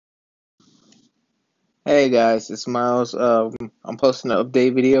Hey guys, it's Miles. I'm posting an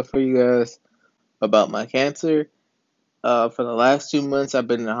update video for you guys about my cancer. For the last 2 months, I've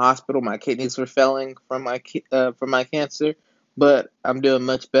been in the hospital. My kidneys were failing from my cancer, but I'm doing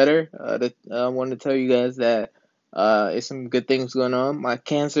much better. I wanted to tell you guys that it's some good things going on. My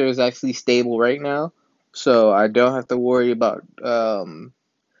cancer is actually stable right now, so I don't have to worry about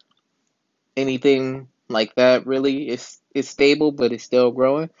anything like that really. It's stable, but it's still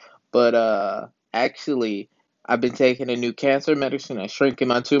growing. But actually, I've been taking a new cancer medicine and shrinking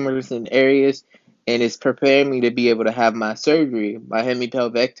my tumors in areas, and it's preparing me to be able to have my surgery, my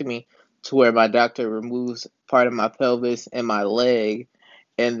hemipelvectomy, to where my doctor removes part of my pelvis and my leg,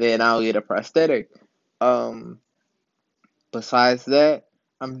 and then I'll get a prosthetic. Um, Besides that,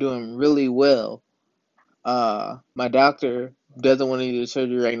 I'm doing really well. My doctor doesn't want to do the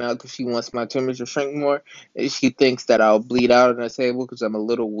surgery right now because she wants my tumors to shrink more. And she thinks that I'll bleed out on the table because I'm a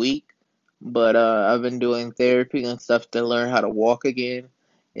little weak. But I've been doing therapy and stuff to learn how to walk again,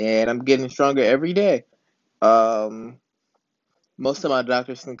 and I'm getting stronger every day. Um, Most of my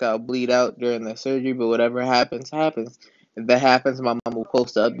doctors think I'll bleed out during the surgery, but whatever happens, happens. If that happens, my mom will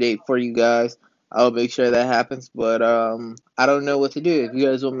post an update for you guys. I'll make sure that happens, but I don't know what to do. If you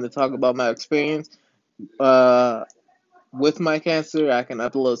guys want me to talk about my experience, uh, with my cancer, I can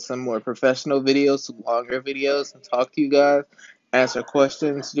upload some more professional videos, some longer videos, and talk to you guys, answer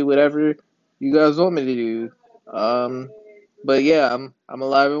questions, do whatever you guys want me to do. Um, but yeah, I'm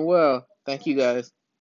alive and well. Thank you guys.